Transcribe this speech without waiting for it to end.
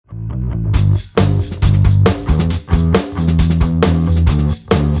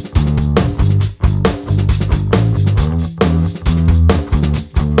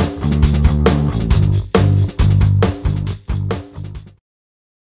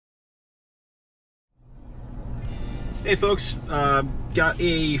Hey folks, got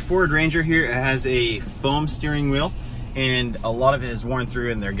a Ford Ranger here. It has a foam steering wheel and a lot of it is worn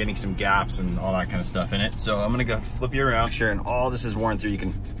through and they're getting some gaps and all that kind of stuff in it. So I'm gonna go flip you around, sure, and all this is worn through. You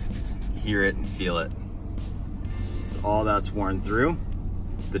can hear it and feel it. So all that's worn through.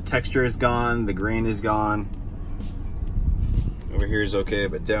 The texture is gone, the grain is gone. Over here is okay,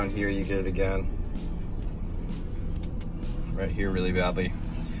 but down here you get it again. Right here really badly.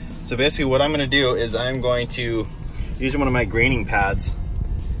 So basically what I'm gonna do is I'm going to use one of my graining pads.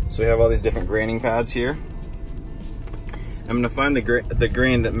 So we have all these different graining pads here. I'm gonna find the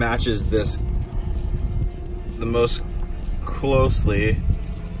grain that matches this the most closely.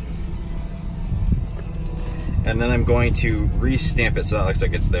 And then I'm going to re-stamp it so that looks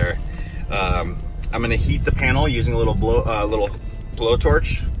like it's there. I'm gonna heat the panel using a little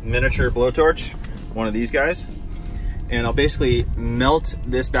blowtorch, miniature blowtorch, one of these guys. And I'll basically melt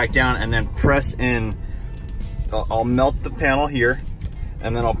this back down and then press in. I'll melt the panel here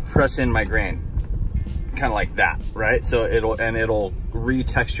and then I'll press in my grain, kind of like that, right? So it'll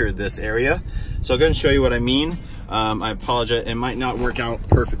re-texture this area. So I'll go and show you what I mean. I apologize, it might not work out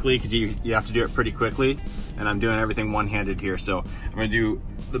perfectly because you have to do it pretty quickly, and I'm doing everything one-handed here. So I'm gonna do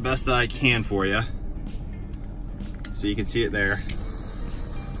the best that I can for you. So you can see it there.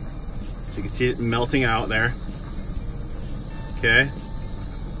 So you can see it melting out there. Okay,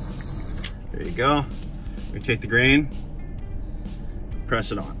 there you go. We take the grain,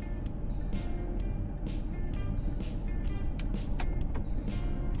 press it on.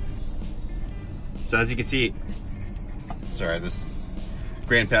 So as you can see, sorry, this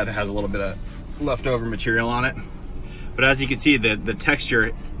grain pad has a little bit of leftover material on it, but as you can see, the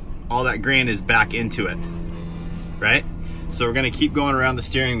texture, all that grain is back into it, right? So we're gonna keep going around the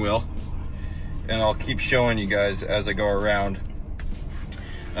steering wheel, and I'll keep showing you guys as I go around.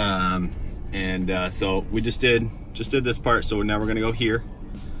 So we just did this part, so now we're gonna go here,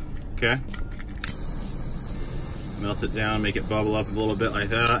 okay? Melt it down, make it bubble up a little bit like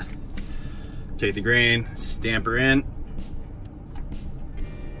that. Take the grain, stamp her in.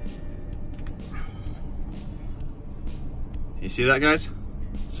 You see that, guys?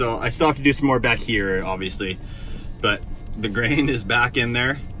 So I still have to do some more back here, obviously, but the grain is back in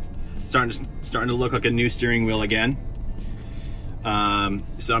there. Starting to look like a new steering wheel again.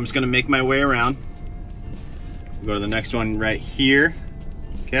 So I'm just gonna make my way around. Go to the next one right here,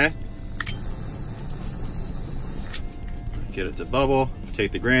 okay? Get it to bubble,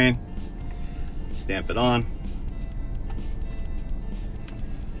 take the grain, stamp it on.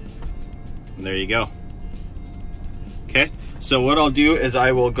 And there you go. Okay, so what I'll do is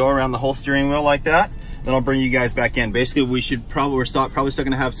I will go around the whole steering wheel like that. Then I'll bring you guys back in. Basically, we're probably still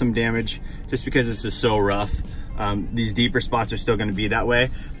gonna have some damage just because this is so rough. These deeper spots are still gonna be that way.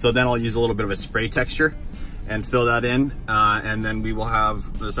 So then I'll use a little bit of a spray texture and fill that in. And then we will have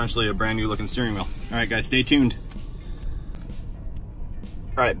essentially a brand new looking steering wheel. All right, guys, stay tuned.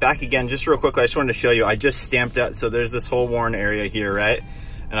 All right, back again, just real quickly, I just wanted to show you, I just stamped out, so there's this whole worn area here, right?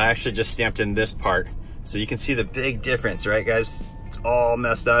 And I actually just stamped in this part. So you can see the big difference, right, guys? It's all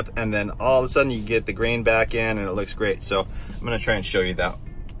messed up, and then all of a sudden you get the grain back in and it looks great. So I'm gonna try and show you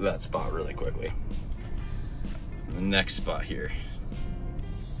that spot really quickly. The next spot here.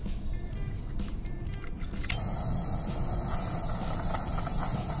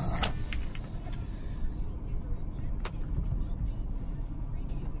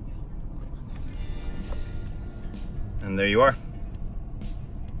 And there you are.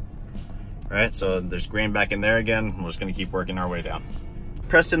 Right, so there's grain back in there again. We're just gonna keep working our way down.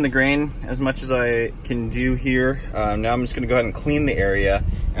 Pressed in the grain as much as I can do here. Now I'm just gonna go ahead and clean the area,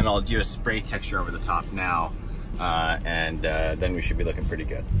 and I'll do a spray texture over the top now, and then we should be looking pretty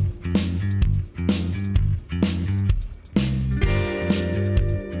good.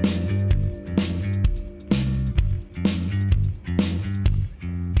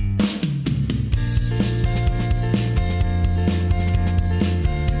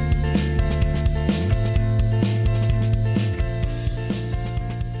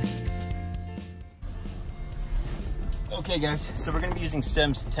 Okay guys, so we're gonna be using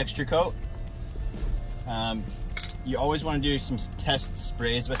Sim's texture coat. You always wanna do some test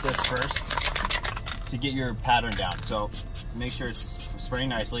sprays with this first to get your pattern down. So make sure it's spraying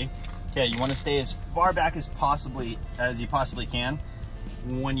nicely. Okay, you wanna stay as far back as you possibly can.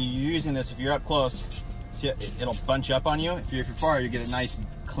 When you're using this, if you're up close, see it'll bunch up on you. If you're far, you get a nice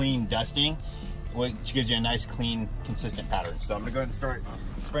clean dusting, which gives you a nice clean, consistent pattern. So I'm gonna go ahead and start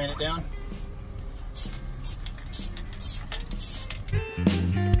spraying it down.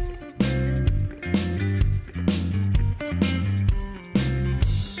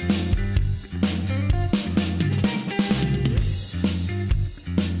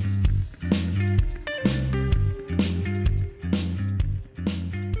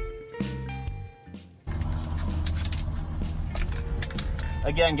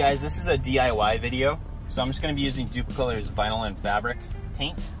 Again, guys, this is a DIY video, so I'm just going to be using Duplicolor's vinyl and fabric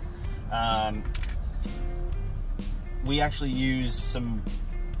paint. We actually use some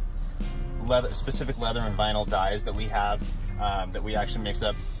specific leather and vinyl dyes that we have that we actually mix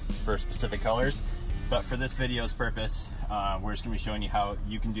up for specific colors. But for this video's purpose, we're just going to be showing you how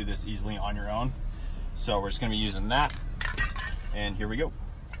you can do this easily on your own. So we're just going to be using that, and here we go.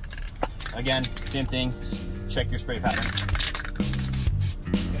 Again, same thing, check your spray pattern.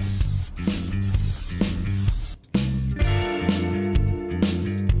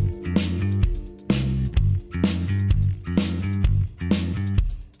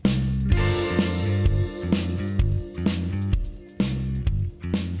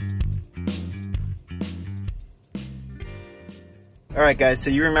 All right, guys, so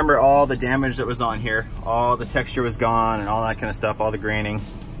you remember all the damage that was on here, all the texture was gone and all that kind of stuff, all the graining,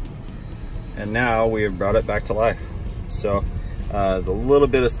 and now we have brought it back to life. So there's a little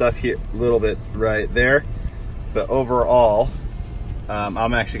bit of stuff here, a little bit right there, but overall,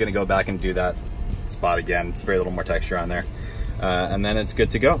 I'm actually gonna go back and do that spot again, spray a little more texture on there, and then it's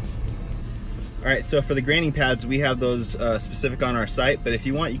good to go. All right, so for the graining pads, we have those specific on our site, but if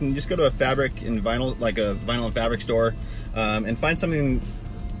you want, you can just go to a fabric and vinyl, like a vinyl and fabric store, and find something,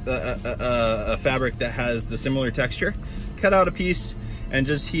 a fabric that has the similar texture. Cut out a piece and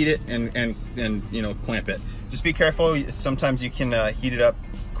just heat it and you know, clamp it. Just be careful, sometimes you can heat it up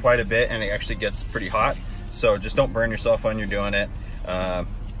quite a bit and it actually gets pretty hot, so just don't burn yourself when you're doing it.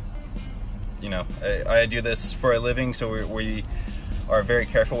 You know, I do this for a living, so we are very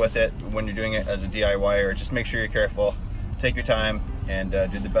careful with it. When you're doing it as a DIYer, just make sure you're careful, take your time, and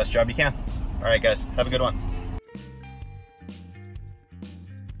do the best job you can. All right, guys, have a good one.